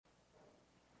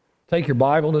take your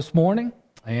Bible this morning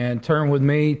and turn with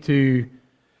me to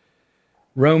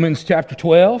Romans chapter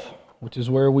 12, which is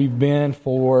where we've been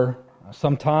for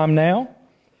some time now.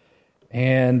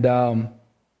 And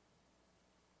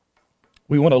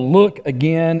we want to look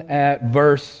again at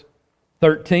verse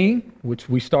 13, which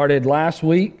we started last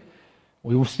week.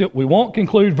 We won't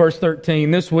conclude verse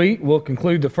 13 this week. We'll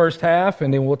conclude the first half,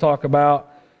 and then we'll talk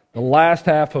about the last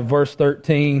half of verse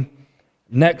 13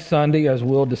 next Sunday, as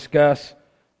we'll discuss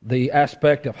the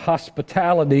aspect of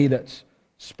hospitality that's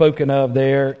spoken of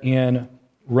there in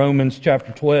Romans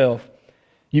chapter 12.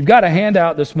 You've got a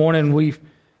handout this morning. We've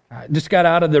just got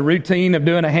out of the routine of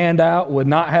doing a handout with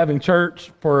not having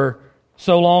church for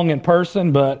so long in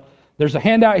person, but there's a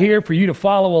handout here for you to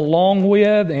follow along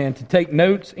with and to take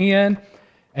notes in.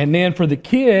 And then for the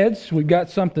kids, we've got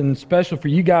something special for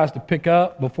you guys to pick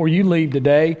up before you leave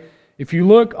today. If you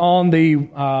look on the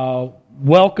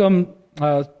welcome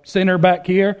center back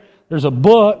here, there's a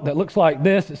book that looks like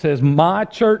this. It says My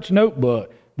Church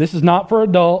Notebook. This is not for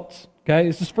adults, okay?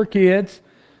 This is for kids.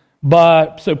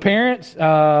 But so parents,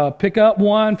 pick up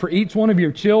one for each one of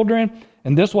your children,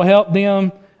 and this will help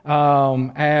them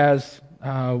as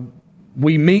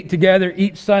we meet together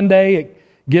each Sunday. It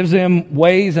gives them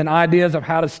ways and ideas of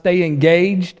how to stay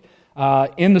engaged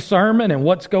in the sermon and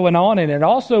what's going on, and it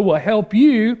also will help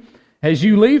you as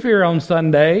you leave here on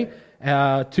Sunday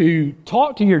to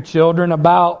talk to your children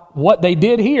about what they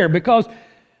did here. Because,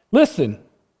 listen,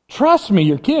 trust me,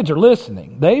 your kids are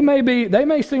listening. They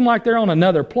may seem like they're on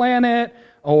another planet,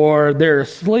 or they're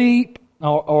asleep,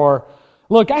 or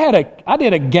look, I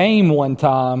did a game one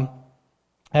time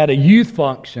at a youth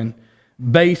function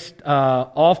based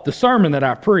off the sermon that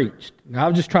I preached. I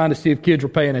was just trying to see if kids were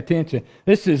paying attention.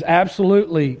 This is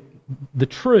absolutely the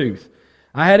truth.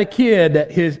 I had a kid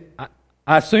that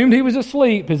I assumed he was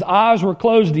asleep. His eyes were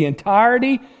closed the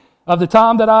entirety of the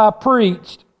time that I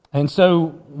preached. And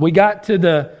so we got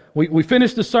to we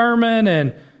finished the sermon,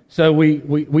 and so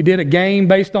we did a game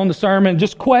based on the sermon,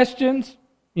 just questions,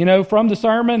 from the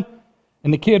sermon,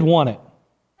 and the kid won it.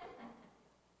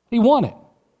 He won it.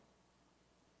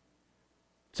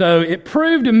 So it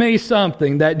proved to me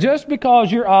something, that just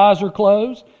because your eyes are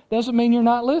closed doesn't mean you're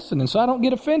not listening. So I don't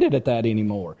get offended at that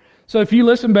anymore. So if you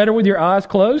listen better with your eyes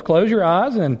closed, close your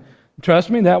eyes, and trust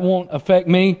me, that won't affect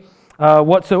me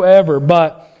whatsoever.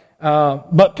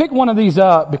 But pick one of these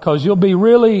up, because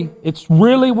it's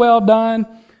really well done.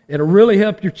 It'll really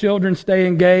help your children stay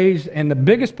engaged. And the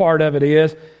biggest part of it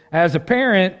is, as a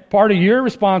parent, part of your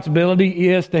responsibility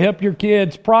is to help your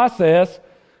kids process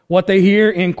what they hear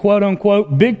in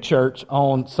quote-unquote big church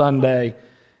on Sunday.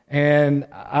 And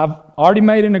I've already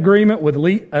made an agreement with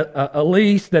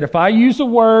Elise that if I use a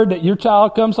word that your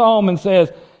child comes home and says,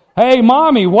 "Hey,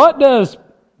 Mommy, what does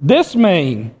this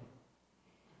mean?"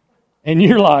 And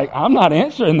you're like, "I'm not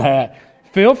answering that."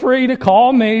 Feel free to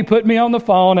call me, put me on the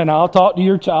phone, and I'll talk to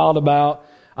your child about.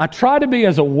 I try to be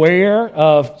as aware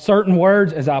of certain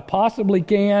words as I possibly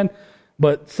can,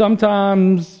 but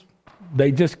sometimes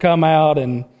they just come out.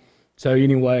 And so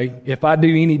anyway, if I do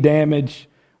any damage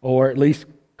or at least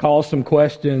cause some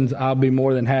questions, I'll be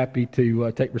more than happy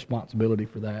to take responsibility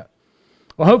for that.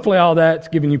 Well, hopefully all that's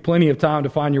given you plenty of time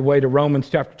to find your way to Romans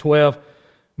chapter 12,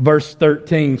 verse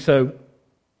 13. So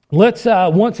let's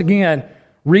once again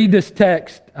read this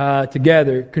text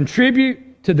together.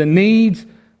 Contribute to the needs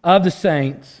of the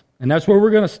saints. And that's where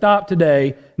we're going to stop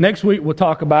today. Next week we'll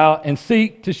talk about and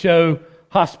seek to show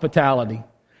hospitality.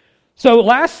 So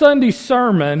last Sunday's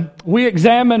sermon, we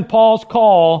examined Paul's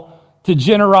call to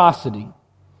generosity.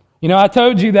 I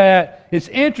told you that it's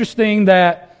interesting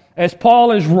that as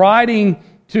Paul is writing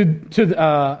to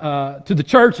the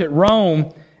church at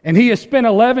Rome, and he has spent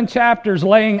 11 chapters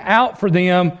laying out for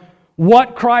them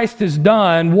what Christ has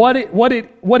done, what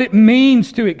it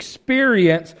means to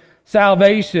experience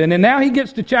salvation. And now he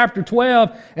gets to chapter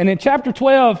 12, and in chapter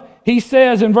 12 he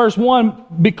says in verse 1,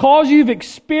 because you've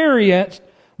experienced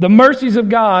the mercies of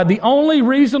God, the only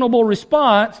reasonable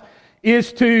response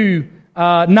is to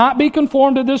not be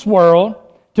conformed to this world,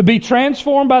 to be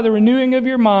transformed by the renewing of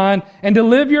your mind, and to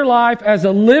live your life as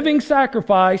a living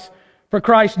sacrifice for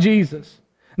Christ Jesus.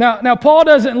 Now Paul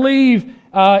doesn't leave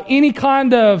any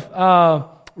kind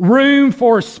of room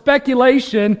for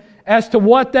speculation as to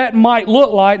what that might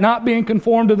look like, not being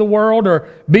conformed to the world or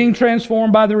being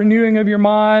transformed by the renewing of your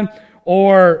mind,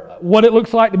 or what it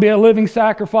looks like to be a living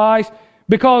sacrifice,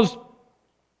 because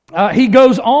he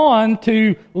goes on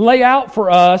to lay out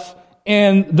for us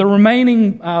in the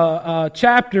remaining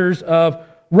chapters of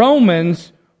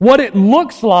Romans what it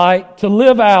looks like to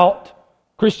live out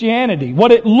Christianity,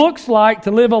 what it looks like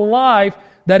to live a life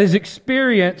that has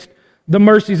experienced the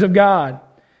mercies of God.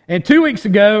 And 2 weeks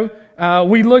ago,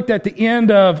 we looked at the end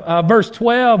of verse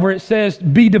 12 where it says,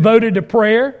 be devoted to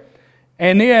prayer.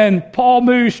 And then Paul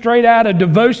moves straight out of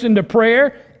devotion to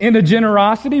prayer into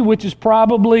generosity, which is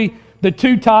probably the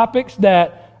two topics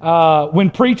that when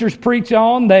preachers preach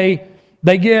on, they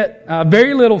get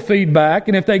very little feedback.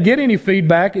 And if they get any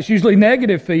feedback, it's usually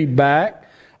negative feedback.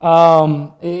 They're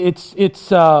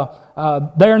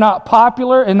not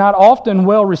popular and not often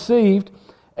well received.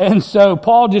 And so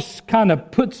Paul just kind of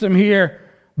puts them here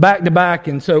back to back.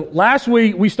 And so last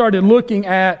week we started looking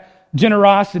at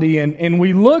generosity, and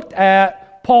we looked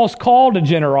at Paul's call to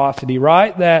generosity,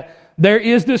 right? That there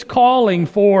is this calling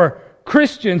for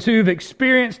Christians who've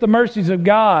experienced the mercies of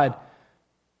God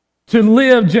to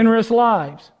live generous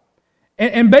lives.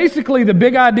 And basically the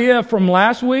big idea from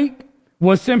last week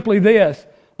was simply this,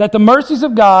 that the mercies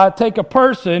of God take a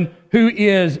person who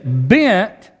is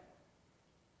bent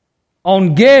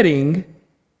on getting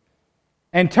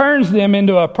and turns them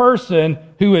into a person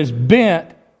who is bent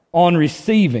on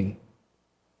receiving.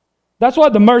 That's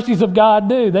what the mercies of God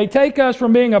do. They take us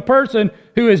from being a person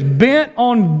who is bent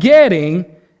on getting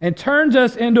and turns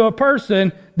us into a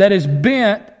person that is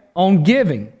bent on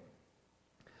giving.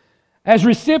 As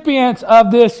recipients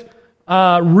of this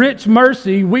rich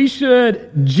mercy, we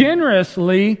should be generous,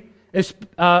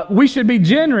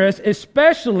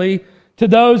 especially to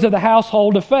those of the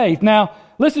household of faith. Now,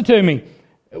 listen to me.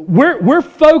 We're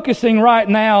focusing right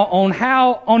now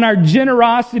on our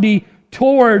generosity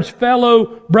towards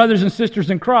fellow brothers and sisters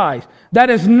in Christ.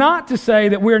 That is not to say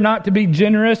that we're not to be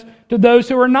generous to those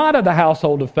who are not of the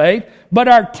household of faith, but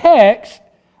our text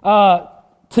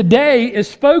today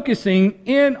is focusing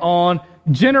in on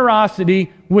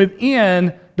generosity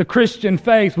within the Christian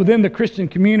faith, within the Christian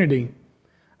community.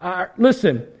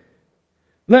 Listen,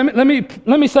 let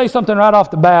me say something right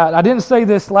off the bat. I didn't say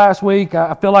this last week.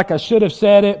 I feel like I should have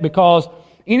said it, because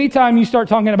anytime you start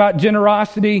talking about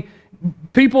generosity,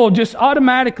 people just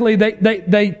automatically,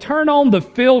 they turn on the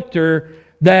filter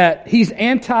that he's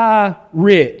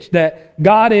anti-rich, that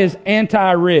God is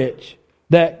anti-rich,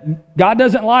 that God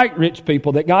doesn't like rich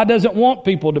people, that God doesn't want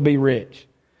people to be rich.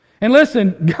 And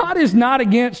listen, God is not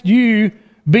against you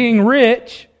being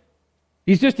rich.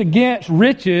 He's just against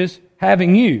riches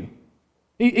having you.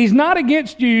 He's not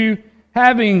against you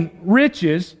having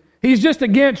riches. He's just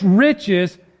against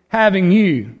riches having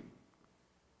you.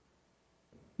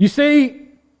 You see,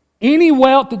 any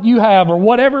wealth that you have, or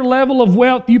whatever level of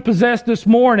wealth you possess this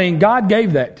morning, God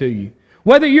gave that to you.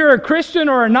 Whether you're a Christian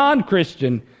or a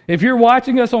non-Christian, if you're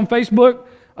watching us on Facebook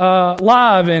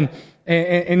Live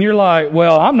and you're like,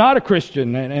 well, I'm not a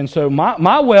Christian, and so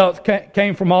my wealth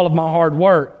came from all of my hard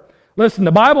work. Listen,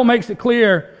 the Bible makes it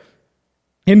clear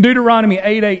in Deuteronomy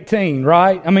 8:18,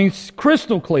 right? I mean, it's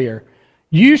crystal clear.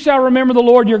 You shall remember the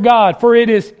Lord your God, for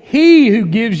it is He who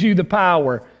gives you the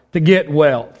power to get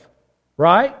wealth,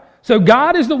 right? So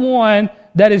God is the one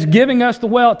that is giving us the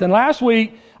wealth. And last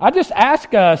week, I just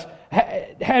asked us,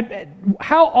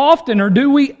 how often or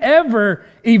do we ever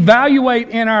evaluate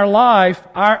in our life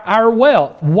our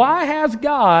wealth? Why has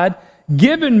God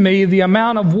given me the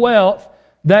amount of wealth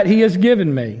that He has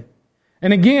given me?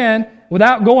 And again,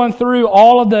 without going through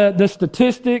all of the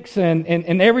statistics and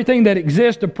everything that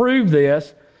exists to prove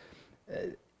this,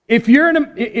 if you're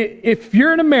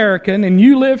an American and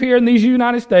you live here in these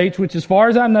United States, which as far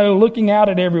as I know, looking out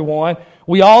at everyone,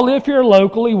 we all live here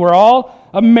locally, we're all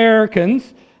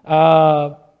Americans,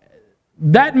 that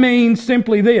means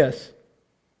simply this,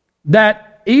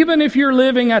 that even if you're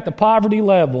living at the poverty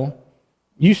level,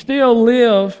 you still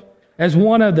live as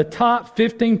one of the top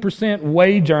 15%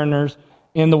 wage earners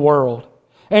in the world.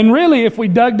 And really, if we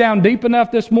dug down deep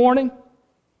enough this morning,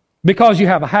 because you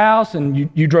have a house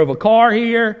and you drove a car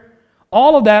here,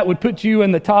 all of that would put you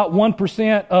in the top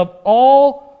 1% of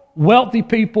all wealthy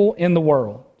people in the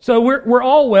world. So we're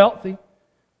all wealthy.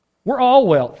 We're all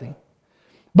wealthy.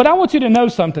 But I want you to know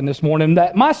something this morning,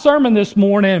 that my sermon this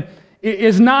morning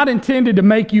is not intended to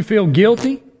make you feel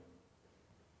guilty.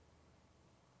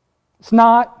 It's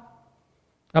not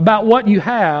about what you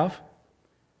have,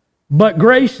 but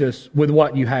gracious with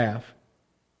what you have.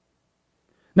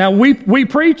 Now, we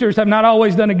preachers have not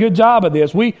always done a good job of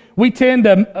this. We tend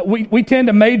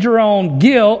to major on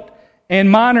guilt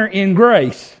and minor in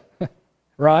grace,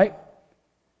 right?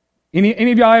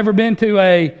 Any of y'all ever been to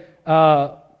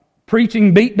a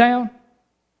preaching beatdown?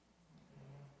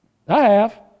 I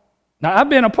have. Now, I've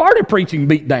been a part of preaching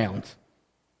beatdowns.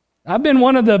 I've been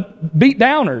one of the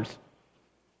beatdowners.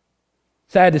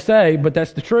 Sad to say, but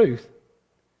that's the truth.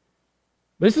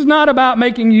 This is not about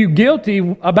making you guilty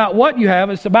about what you have.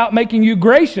 It's about making you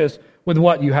gracious with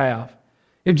what you have.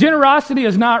 If generosity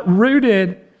is not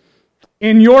rooted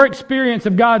in your experience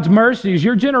of God's mercies,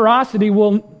 your generosity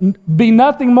will be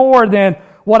nothing more than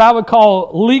what I would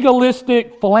call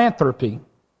legalistic philanthropy.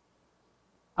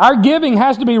 Our giving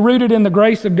has to be rooted in the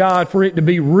grace of God for it to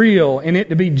be real and it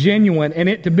to be genuine and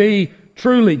it to be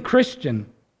truly Christian.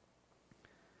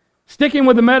 Sticking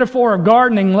with the metaphor of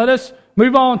gardening, let us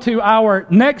move on to our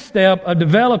next step of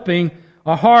developing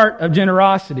a heart of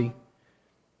generosity.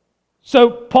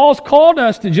 So Paul's called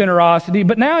us to generosity,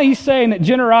 but now he's saying that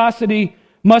generosity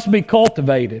must be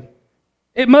cultivated.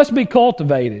 It must be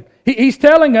cultivated. He's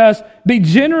telling us, be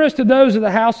generous to those of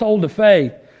the household of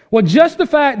faith. Well, just the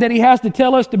fact that he has to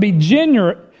tell us to be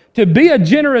a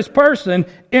generous person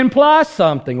implies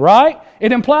something, right?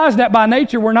 It implies that by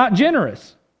nature we're not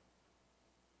generous.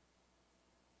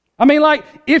 I mean, like,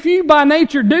 if you by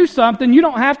nature do something, you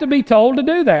don't have to be told to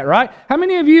do that, right? How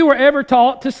many of you were ever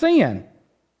taught to sin?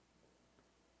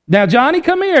 Now, Johnny,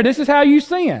 come here. This is how you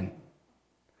sin.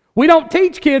 We don't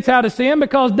teach kids how to sin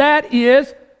because that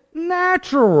is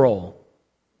natural.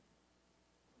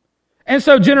 And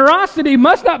so generosity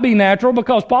must not be natural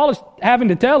because Paul is having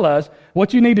to tell us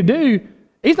what you need to do.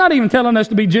 He's not even telling us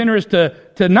to be generous to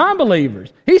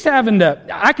non-believers. He's having to,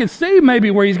 I can see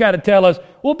maybe where he's got to tell us,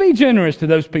 well, be generous to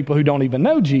those people who don't even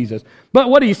know Jesus. But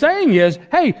what he's saying is,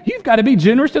 hey, you've got to be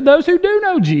generous to those who do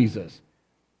know Jesus.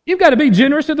 You've got to be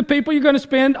generous to the people you're going to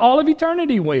spend all of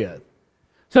eternity with.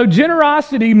 So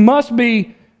generosity must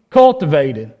be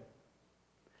cultivated.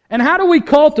 And how do we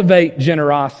cultivate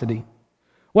generosity?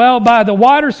 Well, by the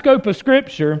wider scope of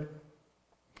Scripture,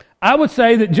 I would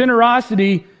say that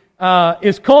generosity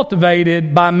is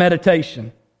cultivated by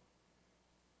meditation.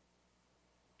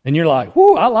 And you're like,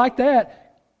 whoo, I like that.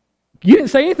 You didn't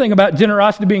say anything about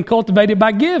generosity being cultivated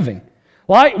by giving.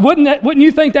 Like, wouldn't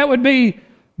you think that would be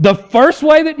the first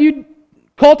way that you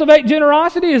cultivate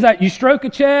generosity? Is that you stroke a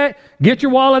check, get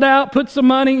your wallet out, put some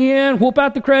money in, whoop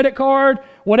out the credit card,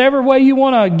 whatever way you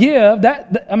want to give.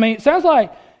 It sounds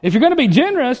like if you're going to be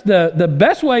generous, the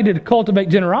best way to cultivate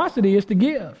generosity is to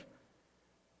give.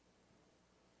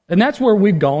 And that's where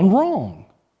we've gone wrong.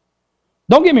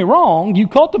 Don't get me wrong, you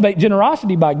cultivate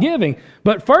generosity by giving,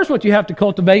 but first what you have to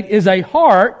cultivate is a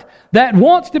heart that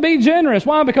wants to be generous.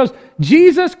 Why? Because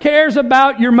Jesus cares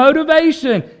about your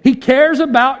motivation. He cares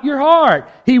about your heart.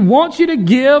 He wants you to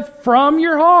give from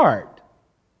your heart.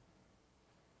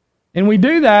 And we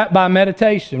do that by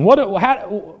meditation.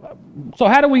 So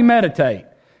how do we meditate?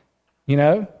 You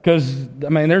know, because,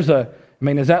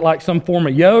 is that like some form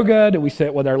of yoga? Do we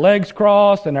sit with our legs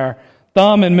crossed and our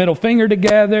thumb and middle finger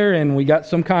together and we got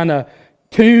some kind of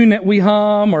tune that we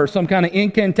hum or some kind of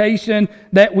incantation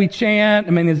that we chant?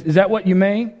 Is that what you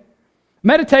mean?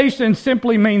 Meditation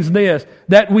simply means this,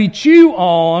 that we chew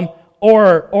on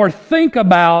or think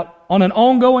about on an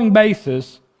ongoing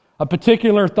basis a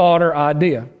particular thought or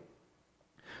idea.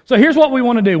 So here's what we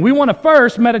want to do. We want to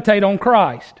first meditate on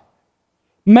Christ.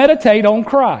 Meditate on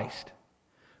Christ.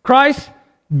 Christ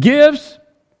gives,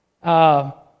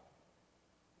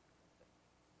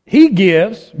 He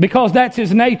gives because that's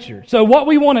His nature. So what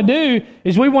we want to do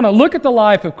is we want to look at the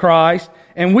life of Christ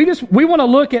and we want to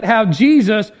look at how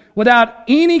Jesus, without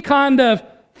any kind of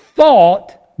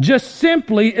thought, just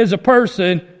simply is a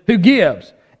person who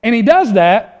gives. And He does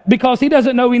that because He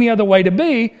doesn't know any other way to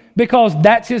be, because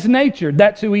that's His nature.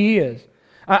 That's who He is.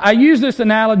 I use this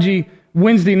analogy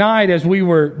Wednesday night as we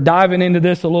were diving into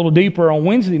this a little deeper on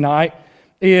Wednesday night.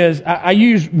 I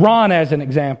use Ron as an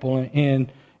example.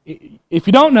 And if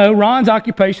you don't know, Ron's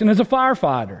occupation is a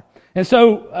firefighter. And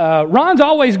so Ron's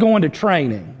always going to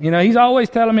training. You know, he's always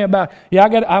telling me about,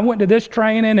 I went to this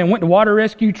training and went to water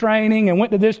rescue training and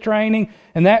went to this training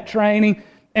and that training.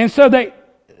 And so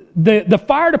the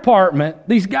fire department,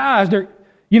 these guys,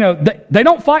 they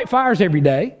don't fight fires every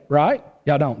day, right?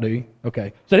 Y'all don't, do you?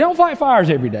 Okay. So they don't fight fires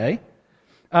every day.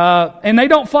 And they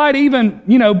don't fight even,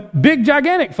 big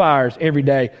gigantic fires every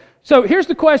day. So here's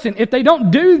the question. If they don't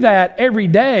do that every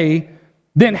day,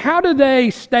 then how do they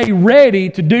stay ready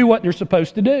to do what they're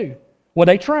supposed to do? Well,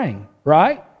 they train,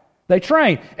 right? They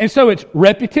train. And so it's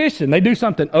repetition. They do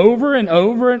something over and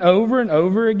over and over and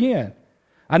over again.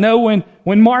 I know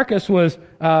when Marcus was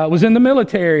in the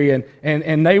military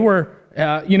and they were,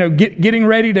 getting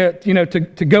ready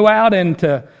to go out and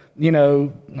to,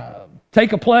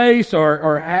 take a place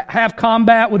or have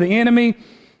combat with the enemy,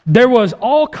 there was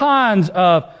all kinds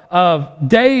of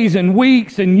days and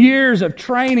weeks and years of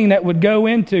training that would go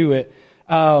into it.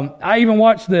 I even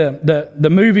watched the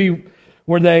movie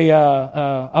where they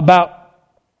about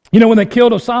when they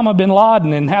killed Osama bin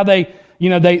Laden and how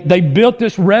they built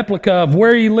this replica of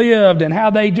where he lived and how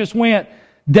they just went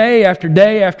day after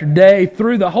day after day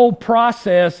through the whole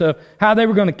process of how they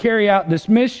were going to carry out this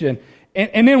mission.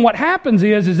 And then what happens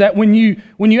is that when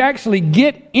you actually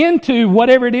get into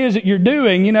whatever it is that you're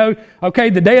doing, okay,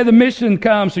 the day of the mission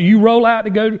comes, so you roll out to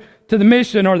go to the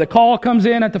mission, or the call comes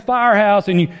in at the firehouse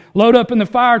and you load up in the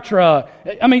fire truck.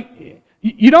 I mean,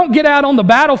 you don't get out on the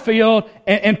battlefield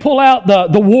and pull out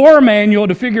the war manual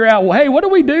to figure out, well, hey, what do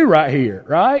we do right here,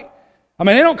 right? I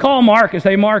mean, they don't call Marcus,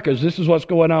 hey, Marcus, this is what's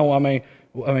going on. I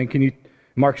mean, can you...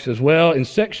 Marcus says, well, in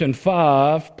section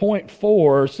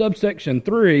 5.4, subsection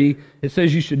 3, it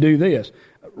says you should do this.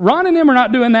 Ron and them are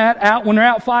not doing that out when they're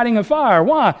out fighting a fire.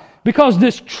 Why? Because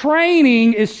this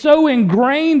training is so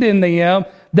ingrained in them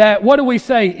that, what do we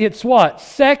say? It's what?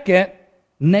 Second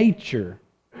nature.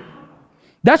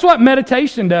 That's what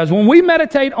meditation does. When we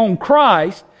meditate on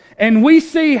Christ and we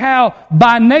see how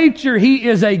by nature He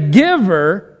is a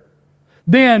giver,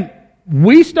 then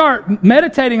we start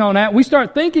meditating on that, we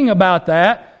start thinking about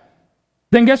that,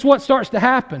 then guess what starts to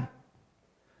happen?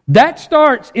 That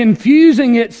starts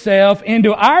infusing itself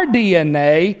into our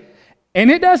DNA, and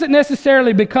it doesn't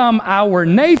necessarily become our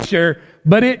nature,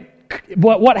 but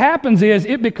what happens is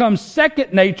it becomes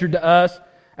second nature to us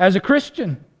as a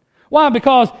Christian. Why?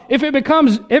 Because if it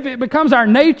becomes our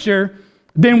nature,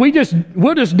 then we'll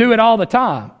just do it all the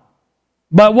time.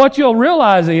 But what you'll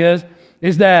realize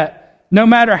is that no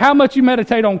matter how much you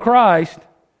meditate on Christ,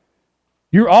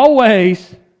 you're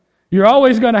always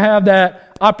going to have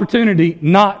that opportunity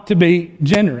not to be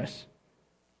generous.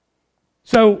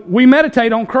 So we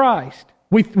meditate on Christ.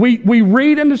 We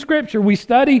read in the Scripture. We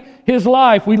study His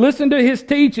life. We listen to His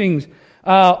teachings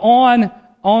on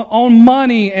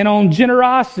money and on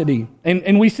generosity,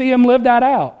 and we see Him live that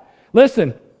out.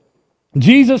 Listen,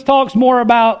 Jesus talks more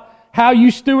about how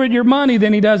you steward your money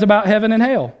than He does about heaven and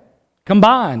hell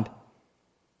combined.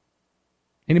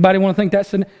 Anybody want to think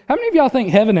that's... How many of y'all think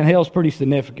heaven and hell is pretty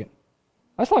significant?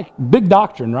 That's like big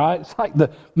doctrine, right? It's like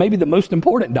maybe the most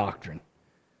important doctrine.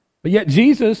 But yet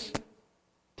Jesus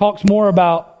talks more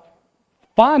about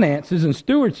finances and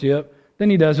stewardship than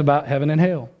He does about heaven and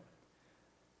hell.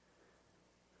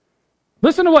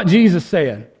 Listen to what Jesus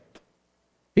said.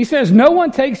 He says, no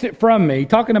one takes it from me,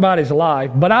 talking about His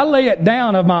life, but I lay it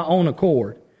down of my own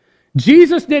accord.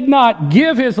 Jesus did not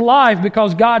give His life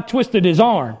because God twisted His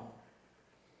arm.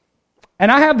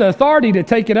 And I have the authority to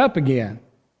take it up again.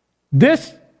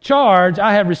 This charge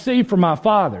I have received from my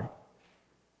Father.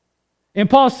 In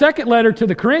Paul's second letter to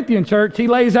the Corinthian church, he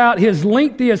lays out his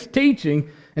lengthiest teaching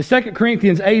in 2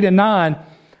 Corinthians 8 and 9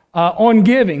 on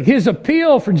giving. His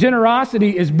appeal for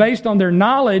generosity is based on their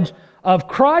knowledge of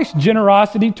Christ's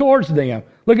generosity towards them.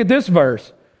 Look at this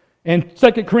verse in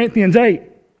 2 Corinthians 8.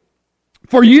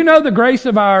 For you know the grace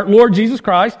of our Lord Jesus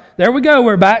Christ. There we go.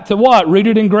 We're back to what?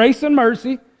 Rooted in grace and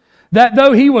mercy. That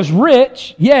though He was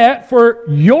rich, yet for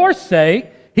your sake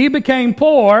He became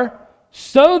poor,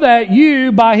 so that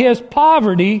you by His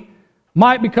poverty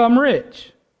might become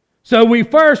rich. So we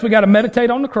got to meditate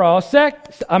on the cross.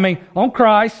 On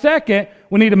Christ. Second,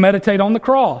 we need to meditate on the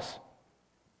cross.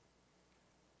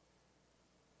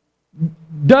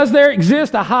 Does there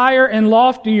exist a higher and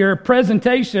loftier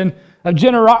presentation of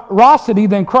generosity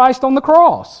than Christ on the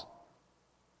cross?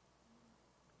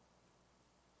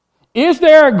 Is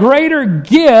there a greater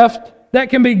gift that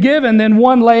can be given than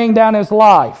one laying down his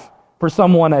life for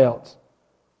someone else?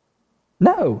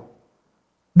 No.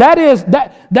 That is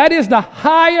the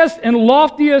highest and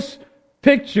loftiest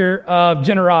picture of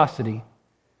generosity.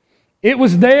 It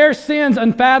was there sin's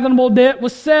unfathomable debt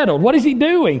was settled. What is He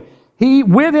doing?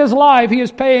 With His life, He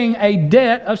is paying a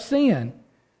debt of sin.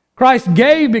 Christ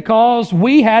gave because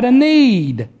we had a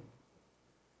need.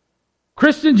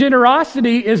 Christian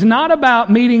generosity is not about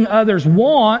meeting others'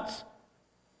 wants.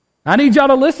 I need y'all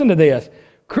to listen to this.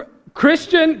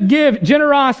 Christian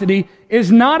generosity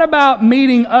is not about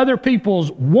meeting other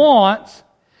people's wants.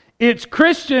 It's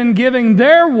Christian giving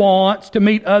their wants to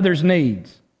meet others'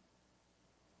 needs.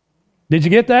 Did you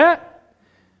get that?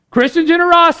 Christian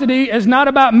generosity is not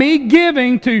about me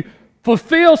giving to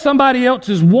fulfill somebody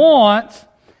else's wants.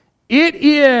 It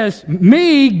is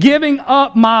me giving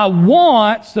up my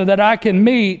wants so that I can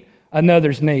meet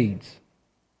another's needs.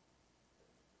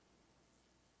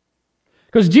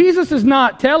 Because Jesus is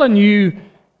not telling you,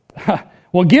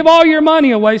 well, give all your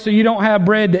money away so you don't have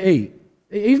bread to eat.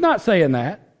 He's not saying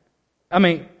that. I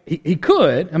mean, he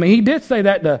could. I mean, He did say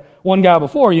that to one guy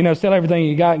before, sell everything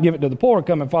you got and give it to the poor,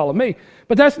 come and follow me.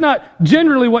 But that's not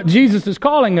generally what Jesus is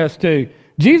calling us to.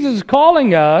 Jesus is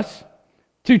calling us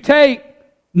to take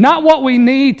not what we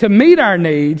need to meet our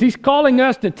needs. He's calling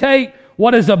us to take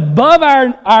what is above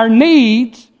our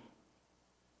needs,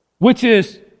 which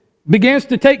begins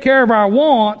to take care of our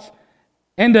wants,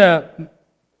 and to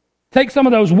take some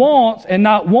of those wants and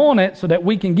not want it so that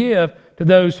we can give to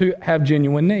those who have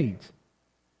genuine needs.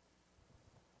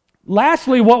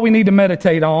 Lastly, what we need to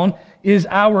meditate on is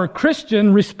our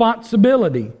Christian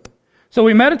responsibility. So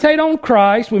we meditate on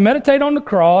Christ, we meditate on the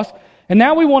cross, and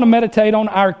now we want to meditate on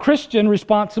our Christian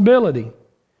responsibility.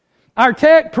 Our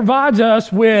text provides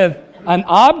us with an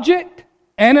object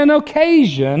and an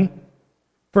occasion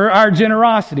for our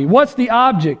generosity. What's the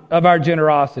object of our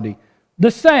generosity?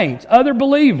 The saints, other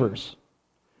believers.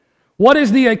 What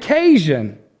is the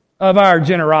occasion of our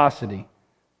generosity?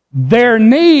 Their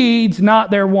needs,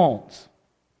 not their wants.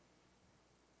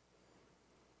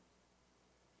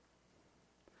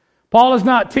 Paul is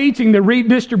not teaching the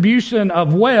redistribution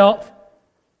of wealth.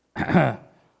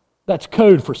 That's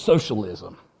code for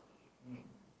socialism.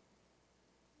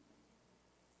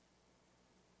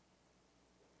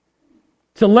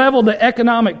 To level the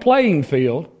economic playing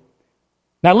field.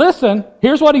 Now listen,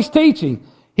 here's what he's teaching.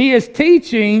 He is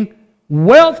teaching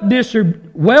wealth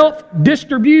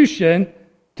distribution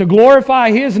to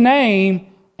glorify His name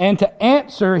and to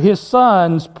answer His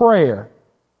Son's prayer.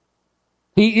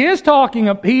 He is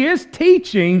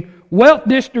teaching wealth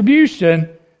distribution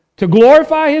to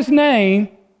glorify His name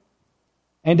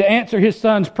and to answer His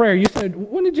Son's prayer. You said,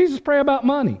 when did Jesus pray about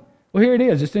money? Well, here it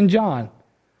is. It's in John.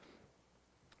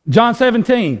 John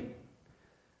 17.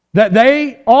 That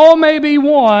they all may be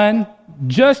one,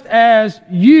 just as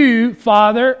you,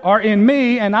 Father, are in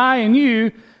me and I in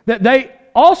you, that they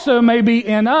also may be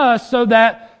in us, so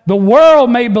that the world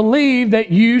may believe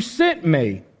that you sent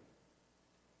me.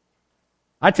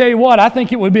 I tell you what, I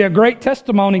think it would be a great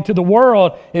testimony to the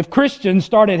world if Christians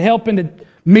started helping to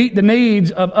meet the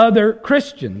needs of other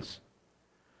Christians.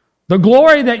 The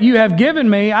glory that you have given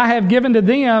me, I have given to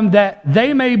them, that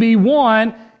they may be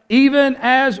one, even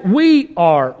as we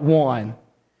are one.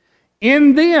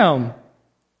 In them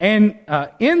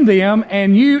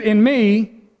and you in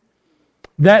me,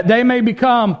 that they may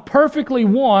become perfectly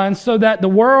one, so that the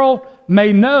world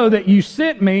may know that you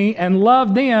sent me and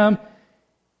loved them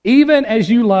even as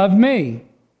you loved me.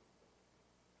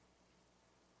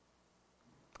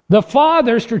 The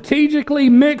Father strategically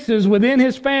mixes within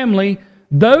His family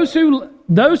those who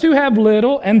have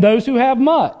little and those who have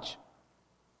much.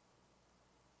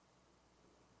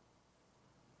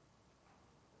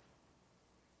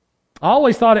 I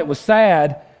always thought it was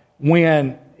sad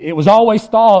when it was always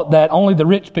thought that only the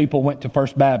rich people went to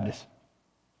First Baptist.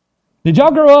 Did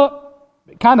y'all grow up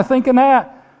kind of thinking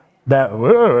that?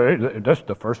 That's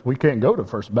the first, we can't go to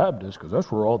First Baptist because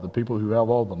that's where all the people who have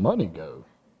all the money go.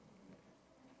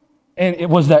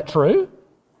 And was that true?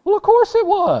 Well, of course it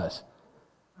was.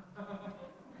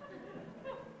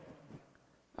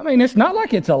 I mean, it's not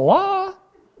like it's a lie.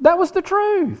 That was the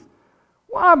truth.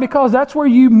 Why? Because that's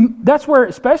where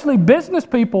especially business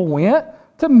people went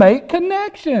to make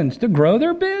connections, to grow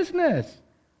their business.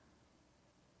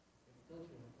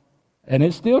 And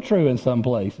it's still true in some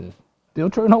places. Still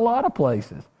true in a lot of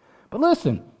places. But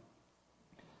listen,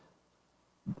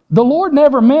 the Lord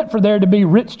never meant for there to be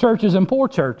rich churches and poor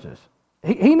churches.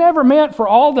 He never meant for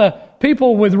all the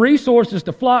people with resources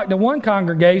to flock to one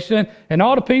congregation and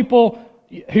all the people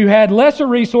who had lesser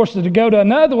resources to go to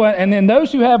another one, and then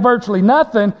those who have virtually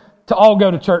nothing to all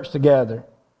go to church together.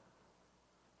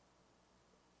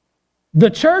 The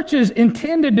church is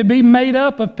intended to be made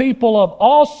up of people of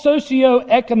all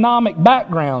socioeconomic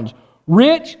backgrounds,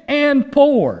 rich and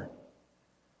poor.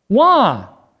 Why?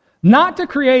 Not to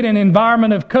create an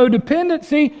environment of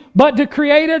codependency, but to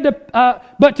create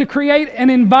an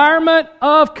environment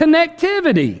of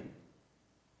connectivity.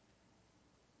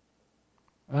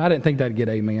 I didn't think that'd get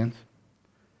amens.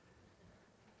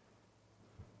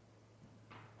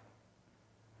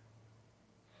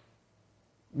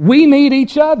 We need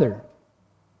each other.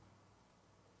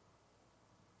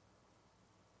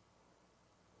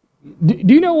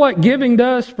 Do you know what giving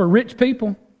does for rich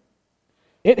people?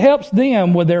 It helps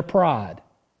them with their pride.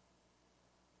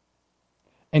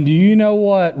 And do you know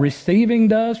what receiving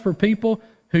does for people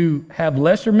who have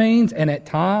lesser means and at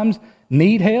times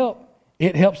need help?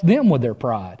 It helps them with their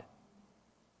pride.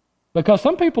 Because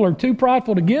some people are too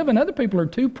prideful to give and other people are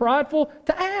too prideful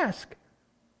to ask.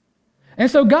 And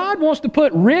so God wants to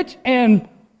put rich and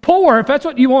poor, if that's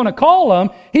what you want to call them,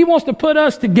 He wants to put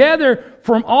us together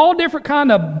from all different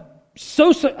kind of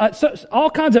all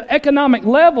kinds of economic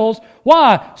levels.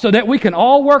 Why? So that we can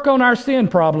all work on our sin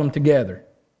problem together.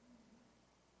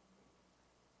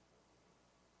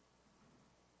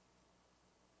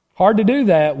 Hard to do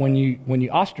that when you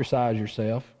ostracize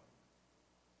yourself.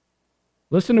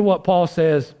 Listen to what Paul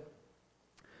says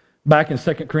back in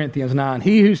 2 Corinthians 9.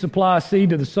 He who supplies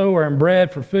seed to the sower and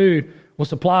bread for food will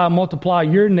supply and multiply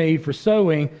your need for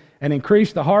sowing and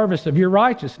increase the harvest of your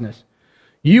righteousness.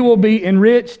 You will be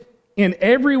enriched in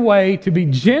every way to be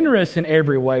generous in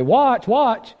every way.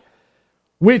 Watch.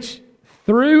 Which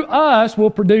through us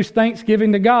will produce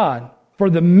thanksgiving to God. For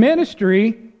the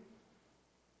ministry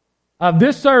of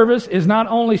this service is not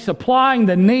only supplying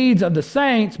the needs of the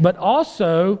saints, but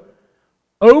also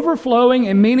overflowing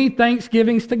in many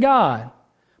thanksgivings to God.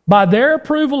 By their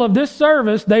approval of this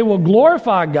service, they will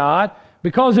glorify God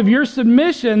because of your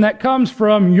submission that comes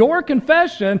from your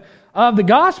confession of the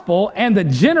gospel and the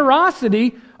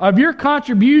generosity of your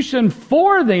contribution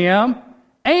for them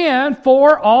and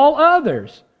for all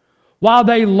others, while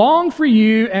they long for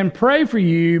you and pray for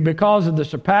you because of the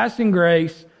surpassing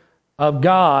grace of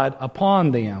God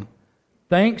upon them.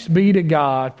 Thanks be to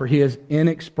God for His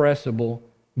inexpressible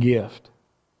gift.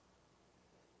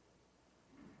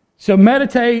 So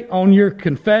meditate on your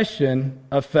confession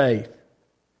of faith.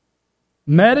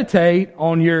 Meditate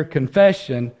on your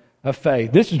confession of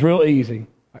faith. This is real easy.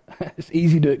 It's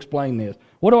easy to explain this.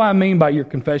 What do I mean by your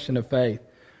confession of faith?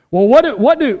 Well,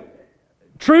 what do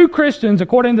true Christians,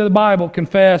 according to the Bible,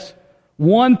 confess?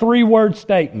 One 3-word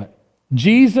statement.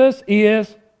 Jesus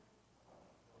is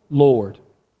Lord,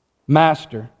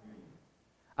 Master.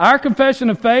 Our confession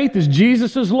of faith is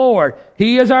Jesus is Lord.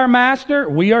 He is our Master.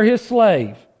 We are His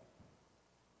slave.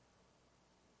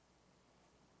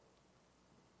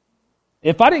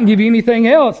 If I didn't give you anything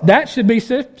else, that should be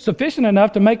sufficient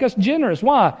enough to make us generous.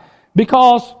 Why?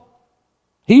 Because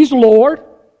He's Lord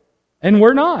and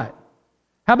we're not.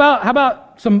 How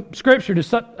about some scripture to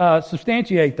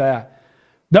substantiate that?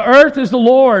 The earth is the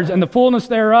Lord's and the fullness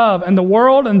thereof, and the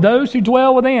world and those who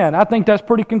dwell within. I think that's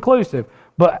pretty conclusive.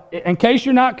 But in case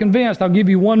you're not convinced, I'll give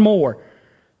you one more.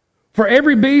 For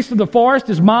every beast of the forest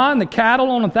is mine, the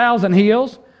cattle on 1,000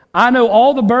 hills. I know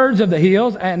all the birds of the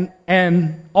hills, and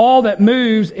all that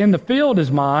moves in the field is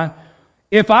mine.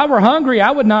 If I were hungry,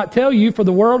 I would not tell you, for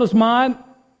the world is mine,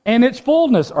 and its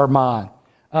fullness are mine.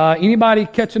 Anybody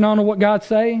catching on to what God's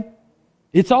saying?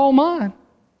 It's all mine.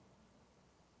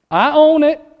 I own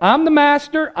it. I'm the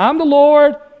master. I'm the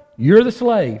Lord. You're the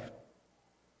slave.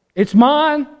 It's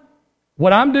mine.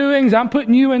 What I'm doing is I'm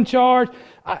putting you in charge.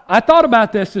 I thought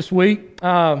about this week.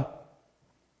 How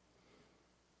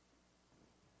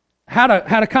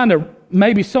to kind of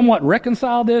maybe somewhat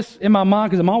reconcile this in my mind,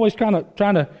 because I'm always trying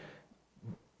to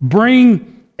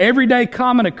bring everyday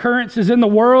common occurrences in the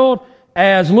world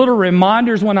as little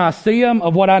reminders when I see them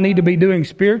of what I need to be doing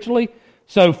spiritually.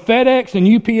 So FedEx and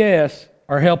UPS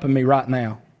are helping me right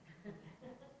now.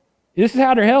 This is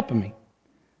how they're helping me.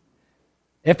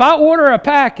 If I order a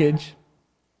package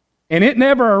and it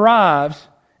never arrives,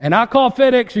 and I call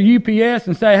FedEx or UPS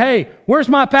and say, hey, where's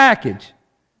my package?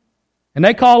 And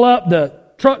they call up the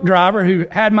truck driver who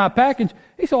had my package.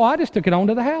 He said, I just took it on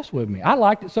to the house with me. I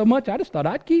liked it so much, I just thought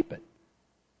I'd keep it.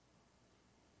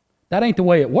 That ain't the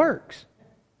way it works,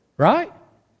 right?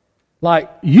 Like,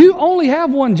 you only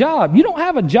have one job. You don't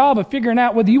have a job of figuring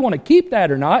out whether you want to keep that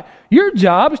or not. Your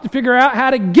job is to figure out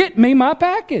how to get me my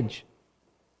package.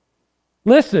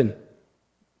 Listen,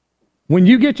 when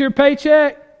you get your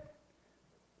paycheck,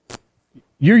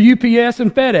 you're UPS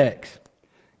and FedEx.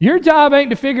 Your job ain't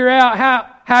to figure out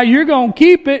how you're going to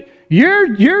keep it.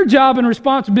 Your job and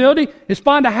responsibility is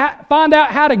find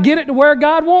out how to get it to where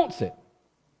God wants it.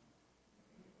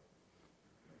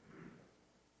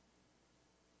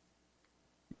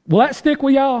 Will that stick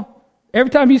with y'all? Every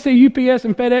time you see UPS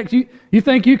and FedEx, you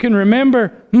think you can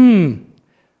remember,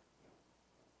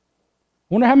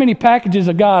 wonder how many packages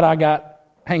of God I got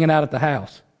hanging out at the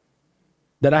house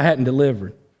that I hadn't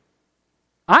delivered.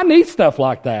 I need stuff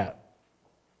like that.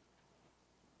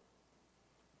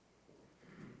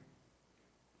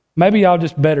 Maybe y'all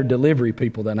just better delivery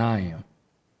people than I am.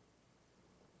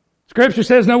 Scripture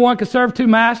says no one can serve two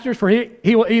masters, for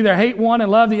he will either hate one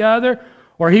and love the other,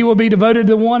 or he will be devoted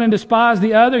to the one and despise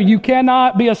the other. You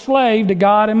cannot be a slave to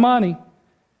God and money.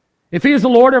 If He is the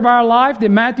Lord of our life,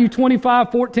 then Matthew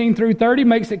 25:14-30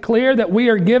 makes it clear that we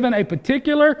are given a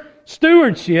particular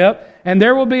stewardship, and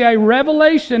there will be a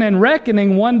revelation and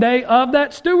reckoning one day of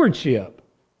that stewardship.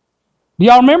 Do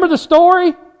y'all remember the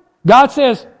story? God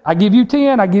says, I give you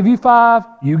 10, I give you 5,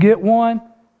 you get 1.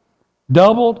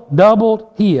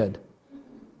 Doubled, hid.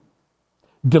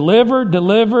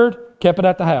 Delivered, kept it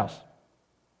at the house.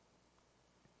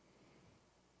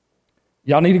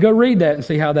 Y'all need to go read that and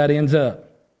see how that ends up.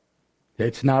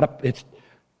 It's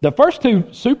the first two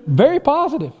very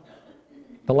positive.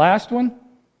 The last one,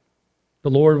 the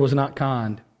Lord was not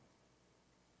kind.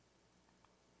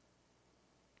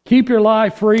 Keep your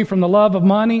life free from the love of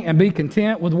money and be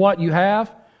content with what you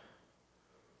have.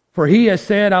 For He has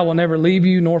said, I will never leave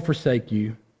you nor forsake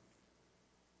you.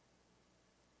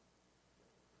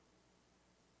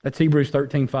 That's Hebrews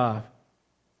 13:5.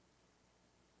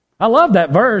 I love that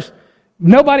verse.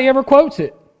 Nobody ever quotes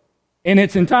it in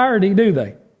its entirety, do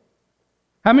they?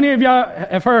 How many of y'all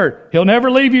have heard, He'll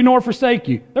never leave you nor forsake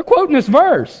you? They're quoting this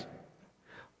verse.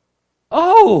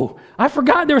 Oh, I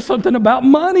forgot there was something about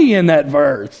money in that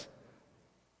verse.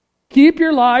 Keep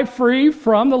your life free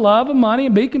from the love of money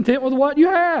and be content with what you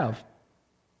have.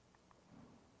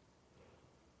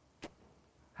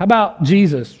 How about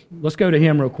Jesus? Let's go to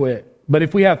Him real quick. But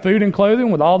if we have food and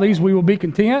clothing, with all these we will be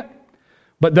content.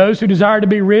 But those who desire to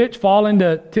be rich fall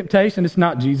into temptation. It's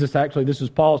not Jesus, actually. This is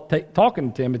Paul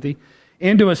talking to Timothy.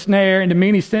 Into a snare, into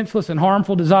many senseless and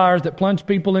harmful desires that plunge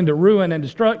people into ruin and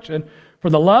destruction. For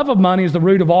the love of money is the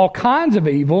root of all kinds of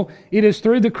evil. It is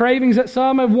through the cravings that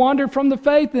some have wandered from the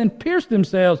faith and pierced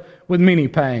themselves with many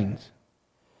pains.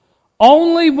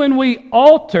 Only when we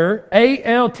alter,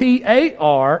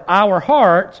 A-L-T-A-R, our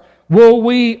hearts, will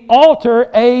we alter,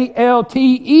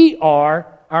 A-L-T-E-R,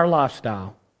 our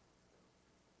lifestyle.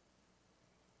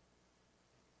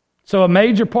 So a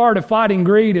major part of fighting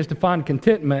greed is to find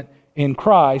contentment in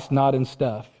Christ, not in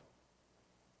stuff.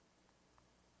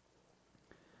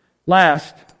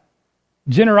 Last,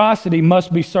 generosity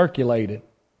must be circulated.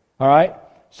 All right?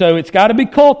 So it's got to be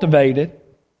cultivated.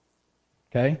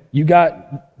 Okay? You've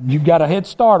got a head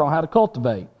start on how to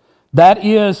cultivate. That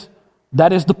is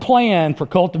the plan for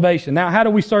cultivation. Now, how do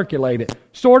we circulate it?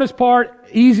 Shortest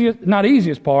part, not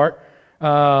easiest part,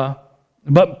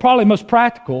 but probably most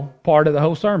practical part of the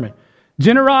whole sermon.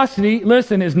 Generosity,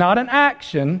 listen, is not an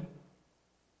action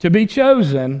to be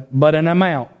chosen, but an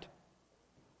amount.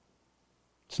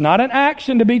 It's not an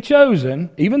action to be chosen,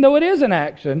 even though it is an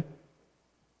action,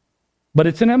 but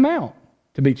it's an amount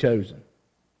to be chosen.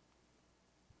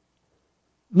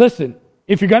 Listen,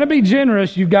 if you're going to be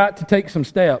generous, you've got to take some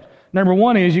steps. Number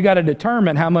one is you've got to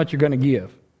determine how much you're going to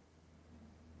give.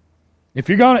 If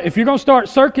you're going to start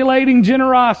circulating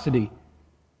generosity,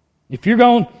 if you're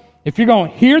going to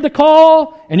hear the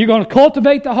call and you're going to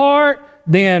cultivate the heart,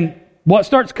 then what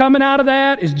starts coming out of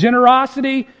that is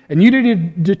generosity, and you need to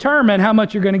determine how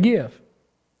much you're going to give.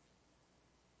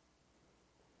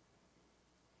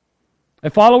 A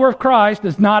follower of Christ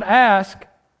does not ask,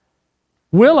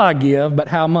 will I give, but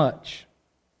how much?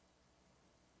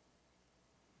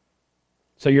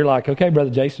 So you're like, okay,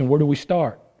 Brother Jason, where do we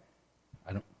start?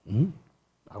 I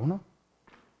don't know.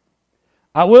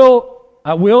 I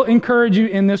will encourage you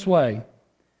in this way.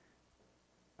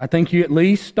 I think you at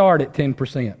least start at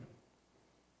 10%.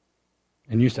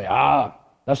 And you say,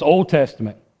 that's Old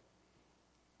Testament.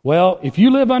 Well, if you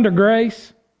live under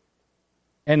grace,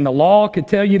 and the law could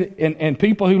tell you, and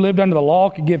people who lived under the law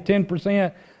could give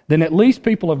 10%, then at least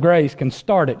people of grace can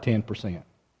start at 10%.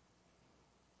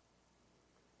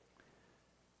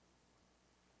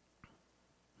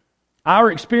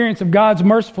 Our experience of God's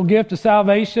merciful gift of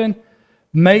salvation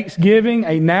makes giving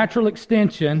a natural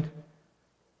extension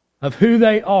of who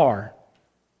they are.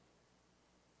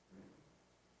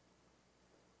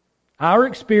 Our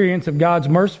experience of God's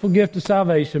merciful gift of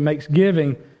salvation makes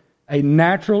giving a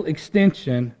natural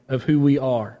extension of who we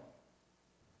are.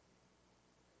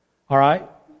 All right?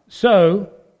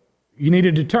 So, you need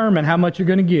to determine how much you're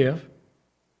going to give.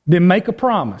 Then make a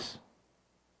promise.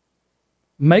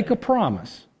 Make a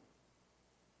promise.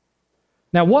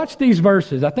 Now, watch these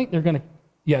verses. I think they're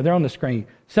they're on the screen.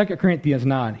 2 Corinthians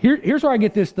 9. Here's where I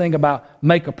get this thing about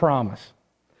make a promise.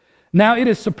 Now, it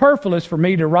is superfluous for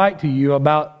me to write to you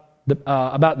about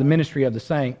the ministry of the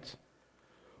saints.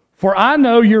 For I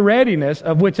know your readiness,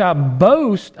 of which I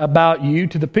boast about you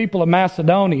to the people of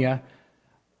Macedonia,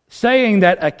 saying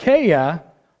that Achaia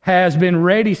has been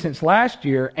ready since last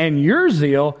year, and your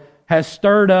zeal has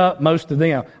stirred up most of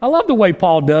them. I love the way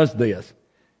Paul does this.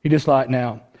 He just like,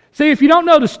 now, see, if you don't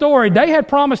know the story, they had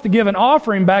promised to give an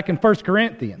offering back in 1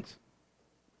 Corinthians.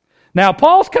 Now,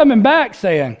 Paul's coming back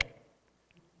saying,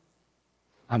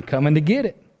 I'm coming to get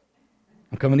it.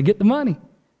 I'm coming to get the money.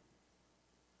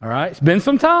 All right? It's been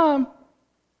some time.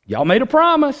 Y'all made a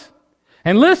promise.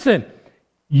 And listen,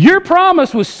 your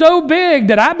promise was so big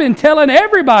that I've been telling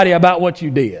everybody about what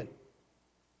you did.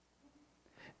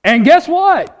 And guess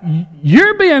what?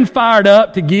 You're being fired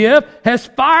up to give has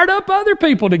fired up other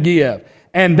people to give.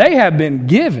 And they have been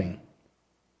giving.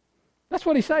 That's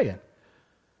what he's saying.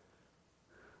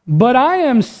 But I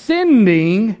am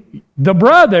sending the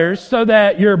brothers so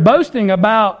that you're boasting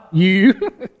about you.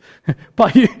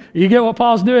 You get what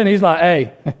Paul's doing? He's like,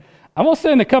 hey, I'm going to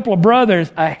send a couple of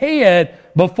brothers ahead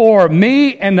before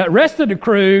me and the rest of the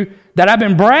crew that I've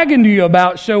been bragging to you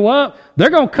about show up.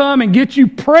 They're going to come and get you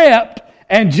prepped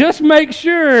and just make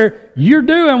sure you're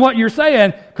doing what you're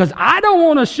saying, because I don't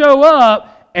want to show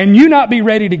up and you not be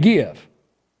ready to give.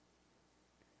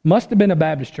 Must have been a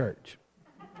Baptist church.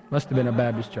 Must have been a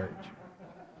Baptist church.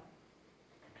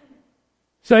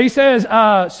 So he says,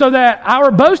 so that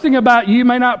our boasting about you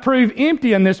may not prove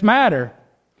empty in this matter,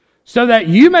 so that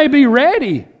you may be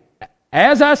ready,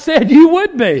 as I said you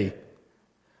would be.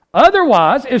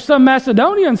 Otherwise, if some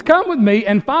Macedonians come with me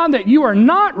and find that you are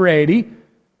not ready,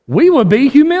 we will be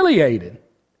humiliated.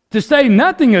 To say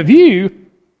nothing of you,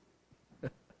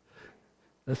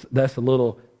 that's a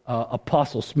little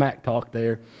apostle smack talk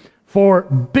there, for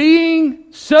being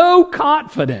so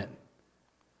confident.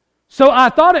 So I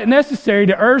thought it necessary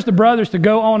to urge the brothers to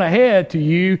go on ahead to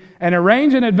you and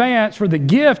arrange in advance for the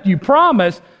gift you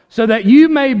promised, so that you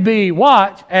may be,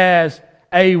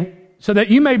 so that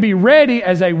you may be ready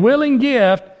as a willing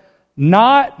gift,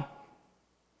 not,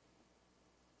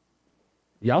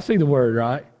 y'all see the word,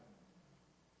 right?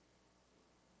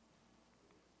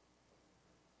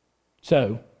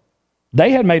 So,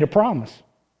 they had made a promise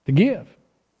to give.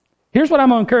 Here's what I'm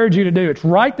going to encourage you to do. It's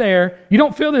right there. You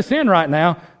don't fill this in right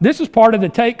now. This is part of the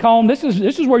take home. This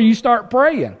is where you start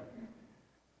praying.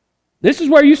 This is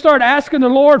where you start asking the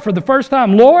Lord for the first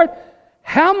time, Lord,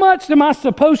 how much am I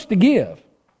supposed to give?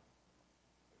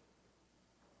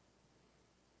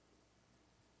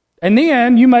 And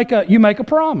then you make a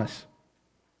promise.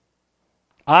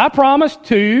 I promise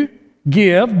to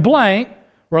give blank,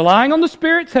 relying on the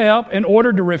Spirit's help in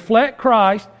order to reflect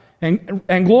Christ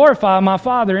and glorify my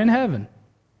Father in heaven.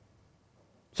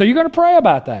 So you're going to pray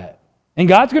about that. And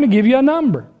God's going to give you a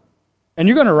number. And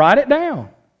you're going to write it down.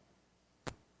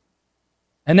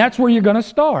 And that's where you're going to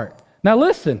start. Now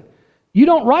listen, you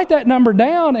don't write that number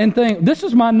down and think, this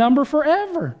is my number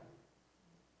forever.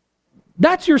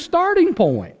 That's your starting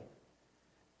point.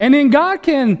 And then God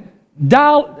can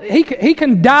He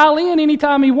can dial in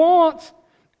anytime He wants,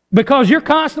 because you're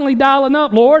constantly dialing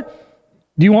up, Lord,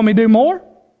 do you want me to do more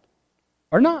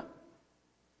or not?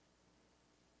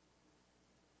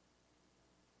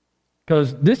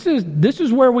 Because this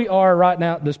is where we are right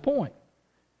now at this point.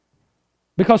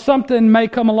 Because something may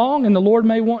come along and the Lord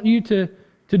may want you to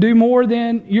do more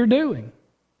than you're doing.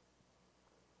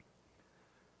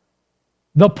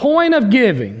 The point of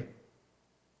giving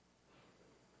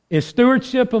is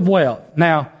stewardship of wealth.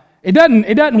 Now, it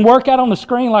doesn't work out on the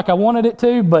screen like I wanted it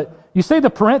to, but you see the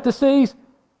parentheses?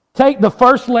 Take the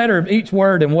first letter of each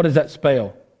word, and what does that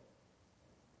spell?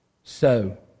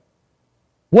 Sow.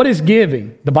 What is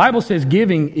giving? The Bible says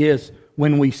giving is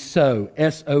when we sow,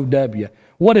 S-O-W.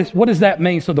 What does that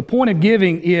mean? So the point of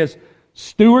giving is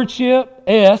stewardship,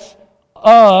 S-of-O-W,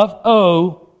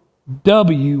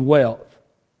 wealth.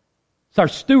 It's our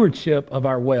stewardship of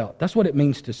our wealth. That's what it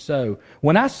means to sow.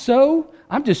 When I sow,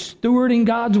 I'm just stewarding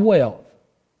God's wealth.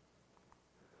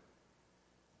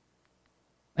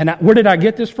 And where did I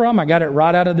get this from? I got it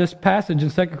right out of this passage in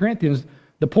 2 Corinthians.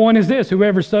 The point is this: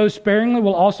 whoever sows sparingly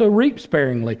will also reap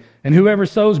sparingly, and whoever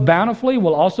sows bountifully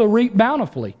will also reap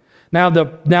bountifully. Now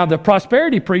the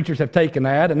prosperity preachers have taken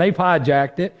that and they've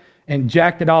hijacked it and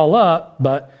jacked it all up,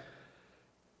 but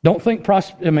don't think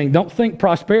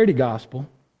prosperity gospel.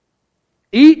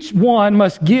 Each one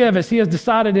must give as he has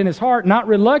decided in his heart, not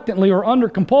reluctantly or under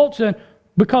compulsion,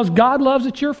 because God loves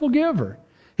a cheerful giver.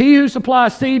 He who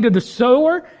supplies seed to the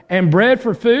sower and bread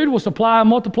for food will supply and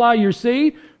multiply your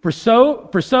seed for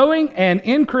sowing and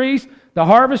increase the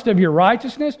harvest of your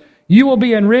righteousness. You will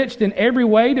be enriched in every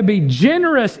way to be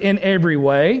generous in every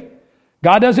way.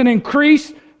 God doesn't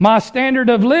increase my standard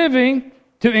of living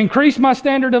to increase my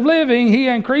standard of living. He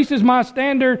increases my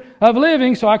standard of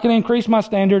living so I can increase my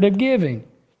standard of giving,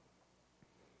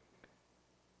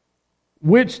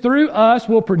 which through us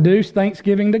will produce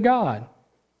thanksgiving to God.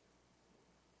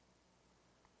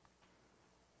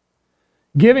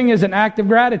 Giving is an act of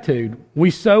gratitude.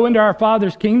 We sow into our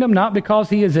Father's kingdom not because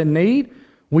He is in need.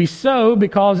 We sow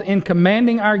because in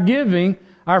commanding our giving,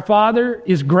 our Father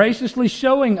is graciously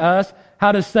showing us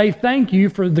how to say thank you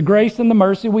for the grace and the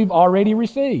mercy we've already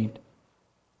received.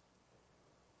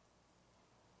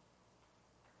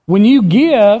 When you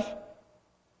give,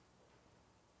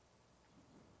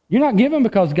 you're not giving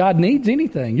because God needs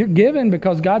anything. You're giving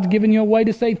because God's given you a way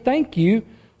to say thank you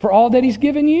for all that He's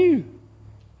given you.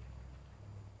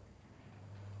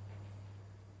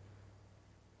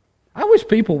 I wish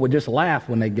people would just laugh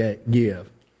when they give.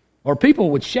 Or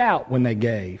people would shout when they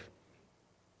gave.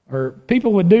 Or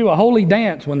people would do a holy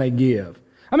dance when they give.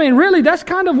 I mean, really, that's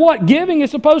kind of what giving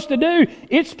is supposed to do.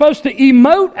 It's supposed to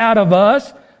emote out of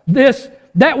us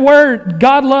that word,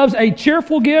 God loves a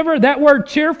cheerful giver. That word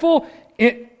cheerful,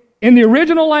 in the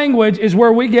original language, is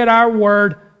where we get our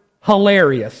word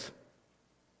hilarious.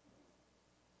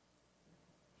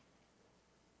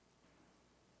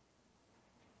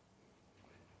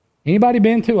 Anybody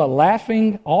been to a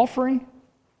laughing offering?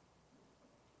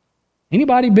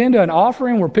 Anybody been to an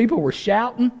offering where people were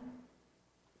shouting,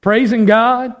 praising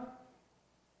God?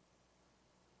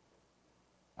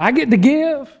 I get to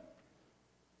give.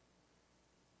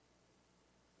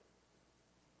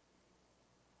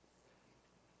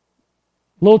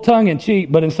 A little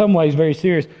tongue-in-cheek, but in some ways very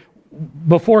serious.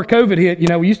 Before COVID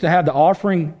hit, we used to have the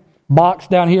offering box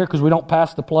down here because we don't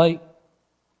pass the plate.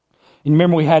 And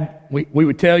remember we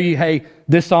would tell you, hey,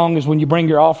 this song is when you bring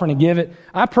your offering and give it.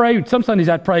 I prayed, some Sundays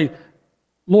I'd pray,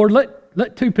 Lord,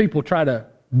 let two people try to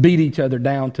beat each other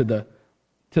down to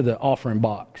the offering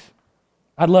box.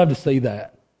 I'd love to see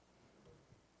that.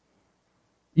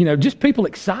 Just people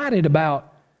excited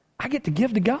about, I get to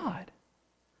give to God.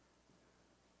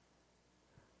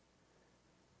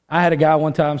 I had a guy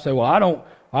one time say, "Well,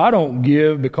 I don't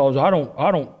give because I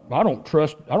don't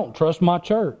trust my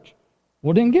church."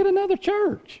 Well, then get another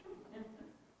church.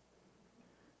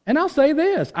 And I'll say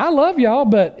this: I love y'all,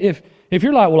 but if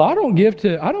you're like, "Well, I don't give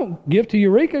to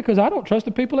Eureka because I don't trust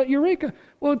the people at Eureka,"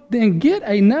 well, then get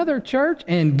another church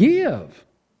and give.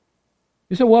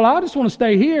 You say, "Well, I just want to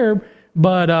stay here,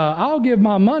 but I'll give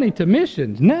my money to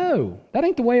missions." No, that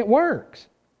ain't the way it works.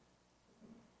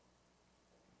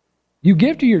 You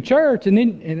give to your church, and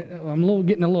I'm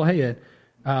getting a little ahead.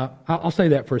 I'll say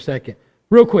that for a second.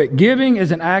 Real quick, giving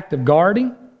is an act of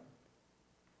guarding,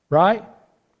 right?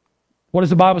 What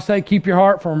does the Bible say? Keep your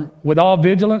heart with all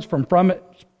vigilance, from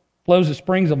it flows the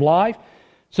springs of life.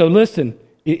 So listen,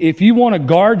 if you want to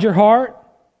guard your heart,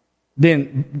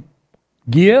 then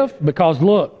give, because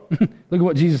look at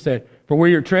what Jesus said. For where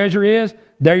your treasure is,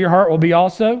 there your heart will be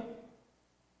also.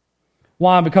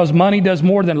 Why? Because money does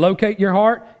more than locate your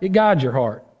heart. It guides your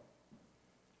heart.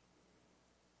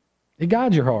 It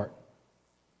guides your heart.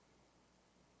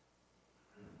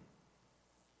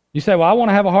 You say, well, I want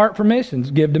to have a heart for missions.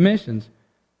 Give to missions.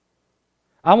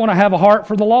 I want to have a heart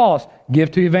for the lost. Give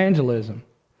to evangelism.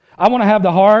 I want to have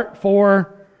the heart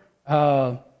for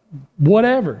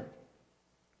whatever.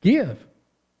 Give.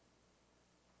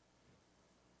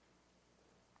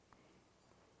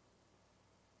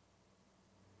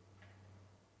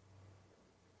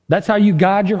 That's how you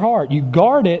guide your heart. You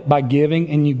guard it by giving,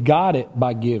 and you guide it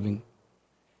by giving.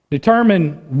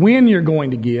 Determine when you're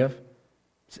going to give.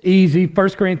 It's easy. 1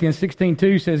 Corinthians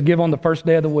 16:2 says, give on the first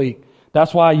day of the week.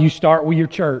 That's why you start with your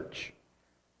church.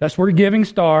 That's where giving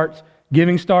starts.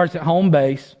 Giving starts at home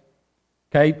base.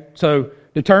 Okay, so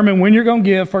determine when you're going to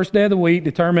give, first day of the week.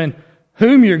 Determine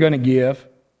whom you're going to give.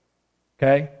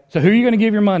 Okay, so who are you going to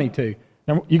give your money to?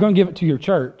 Now, you're going to give it to your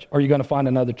church, or you're going to find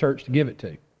another church to give it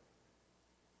to.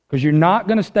 Because you're not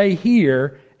going to stay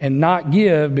here and not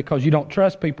give because you don't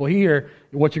trust people here.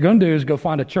 What you're going to do is go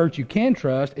find a church you can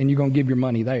trust, and you're going to give your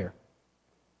money there.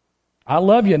 I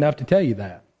love you enough to tell you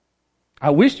that. I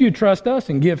wish you'd trust us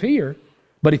and give here,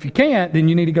 but if you can't, then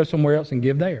you need to go somewhere else and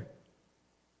give there.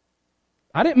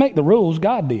 I didn't make the rules,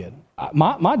 God did.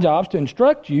 My job is to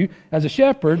instruct you as a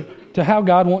shepherd to how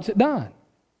God wants it done.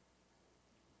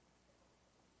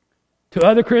 To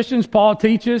other Christians, Paul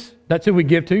teaches, that's who we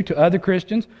give to other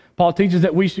Christians. Paul teaches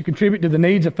that we should contribute to the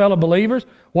needs of fellow believers.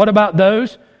 What about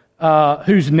those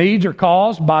whose needs are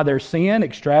caused by their sin,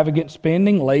 extravagant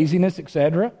spending, laziness,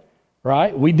 etc.?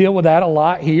 Right? We deal with that a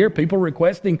lot here. People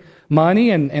requesting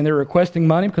money, and they're requesting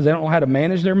money because they don't know how to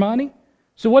manage their money.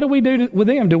 So what do we do with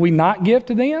them? Do we not give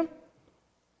to them?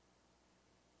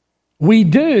 We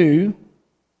do,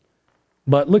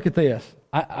 but look at this.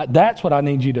 That's what I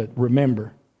need you to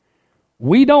remember.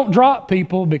 We don't drop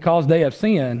people because they have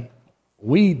sinned.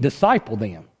 We disciple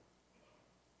them.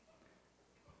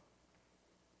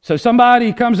 So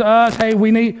somebody comes to us, hey,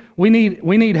 we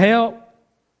need help.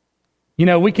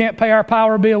 We can't pay our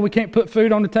power bill. We can't put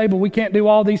food on the table. We can't do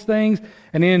all these things.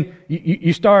 And then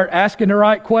you start asking the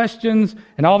right questions,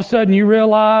 and all of a sudden you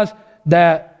realize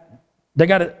that they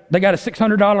got a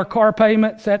 $600 car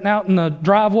payment sitting out in the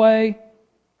driveway,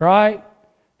 right?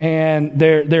 And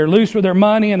they're loose with their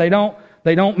money, and they don't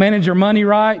manage their money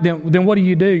right. Then what do?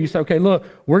 You say, okay, look,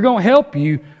 we're going to help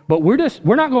you, but we're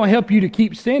not going to help you to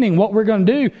keep sinning. What we're going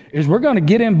to do is we're going to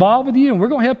get involved with you, and we're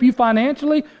going to help you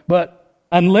financially, but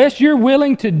unless you're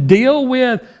willing to deal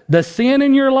with the sin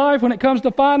in your life when it comes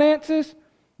to finances,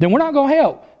 then we're not going to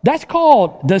help. That's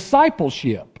called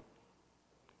discipleship.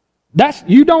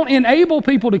 You don't enable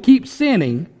people to keep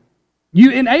sinning.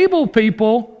 You enable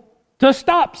people to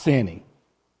stop sinning.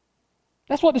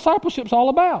 That's what discipleship's all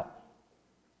about.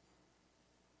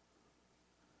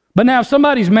 But now if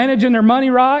somebody's managing their money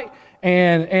right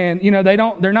and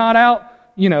they're not out,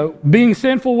 being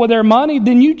sinful with their money,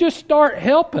 then you just start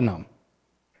helping them.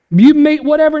 You meet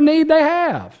whatever need they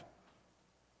have.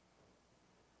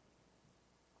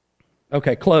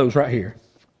 Okay, close right here.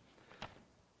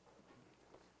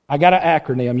 I got an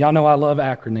acronym. Y'all know I love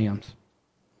acronyms.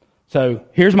 So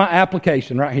here's my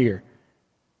application right here.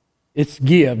 It's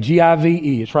GIVE,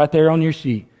 G-I-V-E. It's right there on your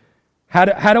sheet. How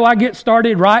do I get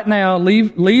started right now?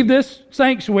 Leave this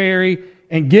sanctuary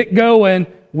and get going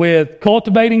with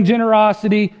cultivating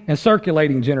generosity and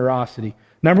circulating generosity.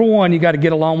 Number one, you got to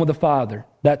get along with the Father.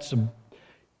 That's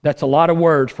a lot of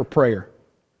words for prayer.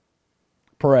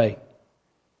 Pray.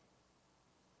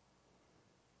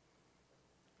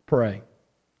 Pray.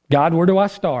 God, where do I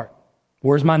start?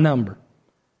 Where's my number?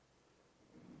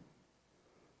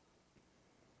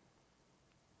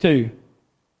 2,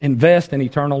 invest in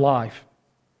eternal life.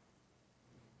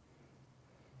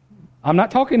 I'm not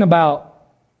talking about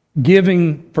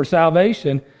giving for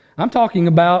salvation. I'm talking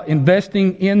about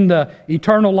investing in the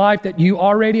eternal life that you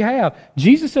already have.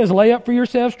 Jesus says, lay up for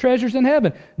yourselves treasures in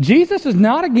heaven. Jesus is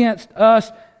not against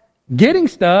us getting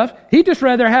stuff. He'd just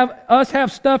rather have us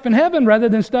have stuff in heaven rather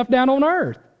than stuff down on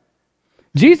earth.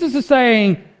 Jesus is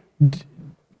saying,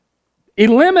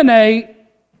 eliminate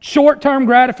short-term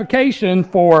gratification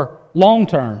for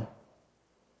long-term.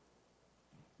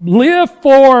 Live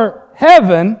for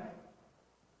heaven.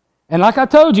 And like I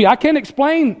told you, I can't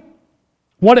explain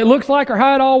what it looks like or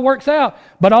how it all works out.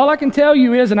 But all I can tell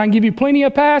you is, and I can give you plenty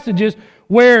of passages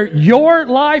where your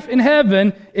life in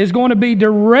heaven is going to be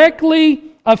directly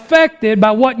affected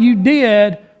by what you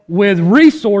did with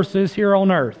resources here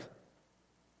on earth.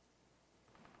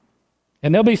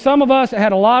 And there'll be some of us that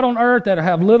had a lot on earth that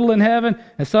have little in heaven,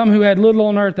 and some who had little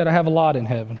on earth that have a lot in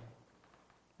heaven.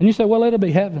 And you say, well, it'll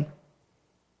be heaven.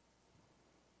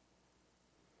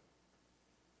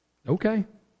 Okay.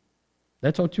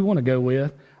 That's what you want to go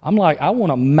with. I'm like, I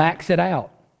want to max it out.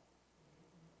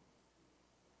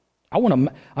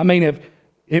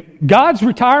 If God's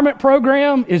retirement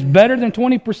program is better than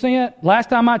 20%, last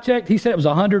time I checked, He said it was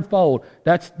 100-fold.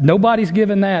 Nobody's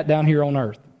giving that down here on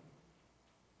earth.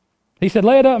 He said,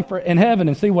 lay it up in heaven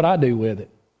and see what I do with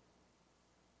it.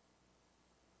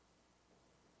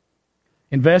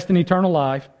 Invest in eternal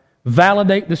life.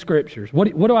 Validate the Scriptures.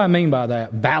 What do I mean by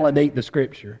that? Validate the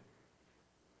Scripture.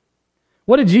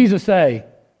 What did Jesus say?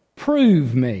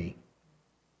 Prove me.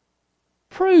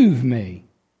 Prove me.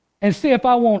 And see if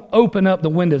I won't open up the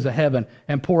windows of heaven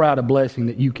and pour out a blessing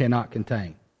that you cannot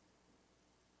contain.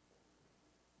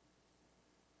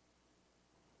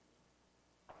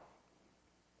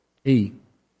 E,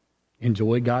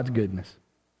 enjoy God's goodness.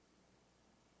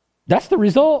 That's the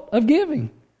result of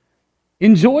giving.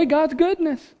 Enjoy God's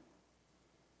goodness.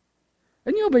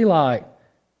 And you'll be like,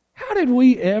 how did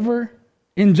we ever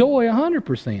enjoy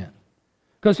 100%?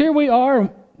 Because here we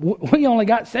are, we only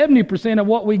got 70% of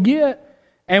what we get,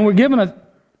 and we're giving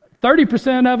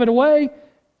 30% of it away,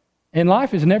 and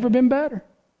life has never been better.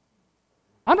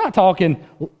 I'm not talking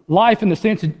life in the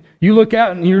sense that you look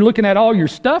out and you're looking at all your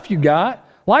stuff you got.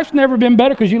 Life's never been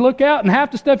better because you look out and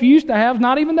half the stuff you used to have is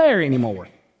not even there anymore.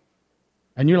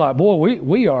 And you're like, boy,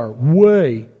 we are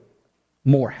way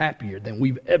more happier than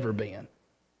we've ever been.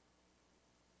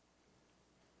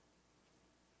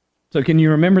 So can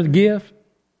you remember the gift?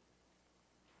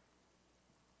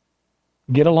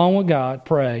 Get along with God,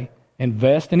 pray,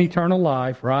 invest in eternal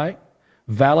life, right?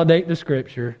 Validate the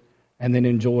Scripture, and then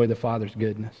enjoy the Father's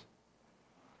goodness.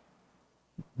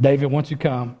 David, once you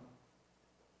come,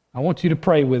 I want you to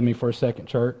pray with me for a second,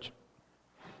 church.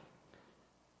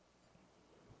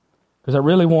 Because I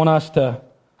really want us to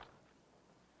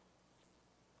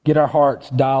get our hearts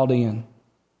dialed in.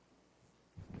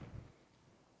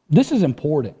 This is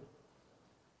important.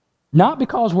 Not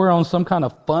because we're on some kind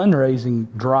of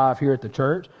fundraising drive here at the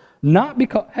church. Not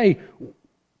because, hey,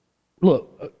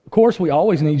 look, of course we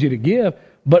always need you to give,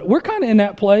 but we're kind of in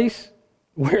that place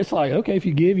where it's like, okay, if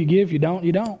you give, you give. If you don't,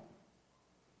 you don't.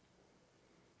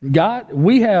 God,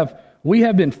 we have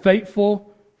been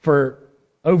faithful for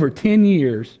over 10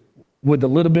 years with the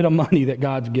little bit of money that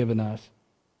God's given us.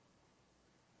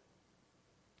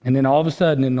 And then all of a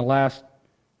sudden, in the last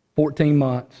 14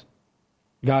 months,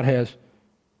 God has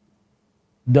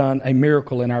done a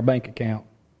miracle in our bank account.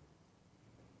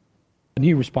 A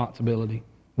new responsibility.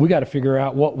 We got to figure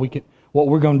out what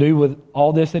we're going to do with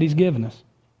all this that He's given us.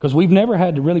 Because we've never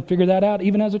had to really figure that out,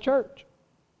 even as a church.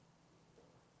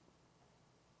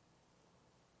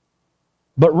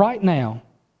 But right now,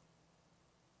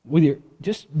 with your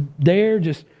just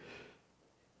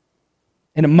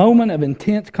in a moment of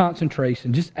intense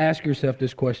concentration, just ask yourself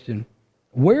this question: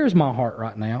 where is my heart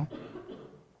right now?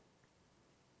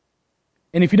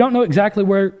 And if you don't know exactly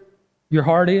where your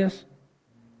heart is,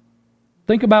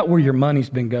 think about where your money's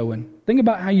been going. Think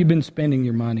about how you've been spending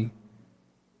your money.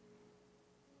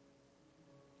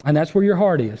 And that's where your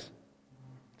heart is.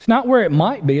 It's not where it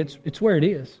might be, it's where it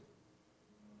is.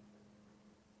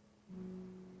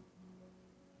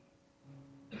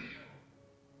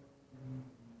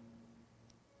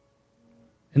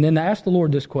 And then to ask the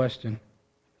Lord this question.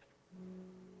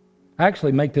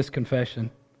 Actually make this confession.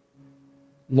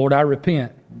 Lord, I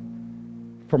repent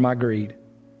for my greed.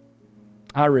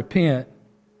 I repent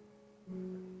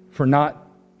for not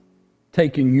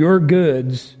taking your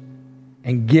goods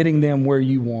and getting them where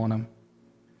you want them.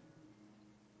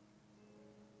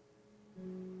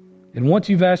 And once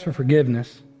you've asked for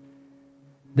forgiveness,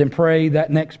 then pray that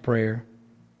next prayer.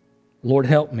 Lord,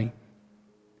 help me.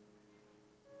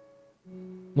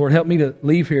 Lord, help me to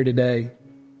leave here today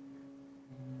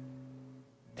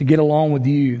to get along with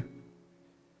you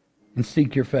and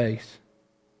seek your face.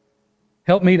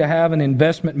 Help me to have an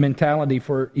investment mentality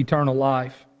for eternal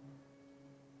life.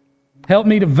 Help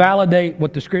me to validate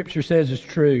what the Scripture says is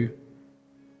true.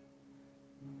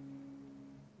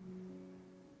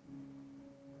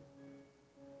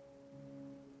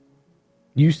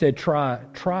 You said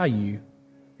try you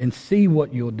and see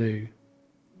what you'll do.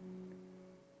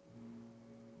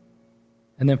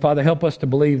 And then, Father, help us to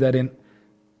believe that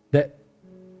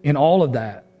in all of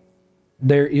that,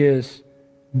 there is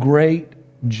great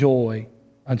joy,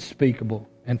 unspeakable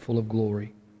and full of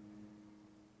glory.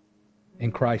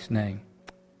 In Christ's name,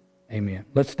 amen.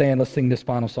 Let's stand, let's sing this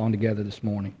final song together this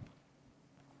morning.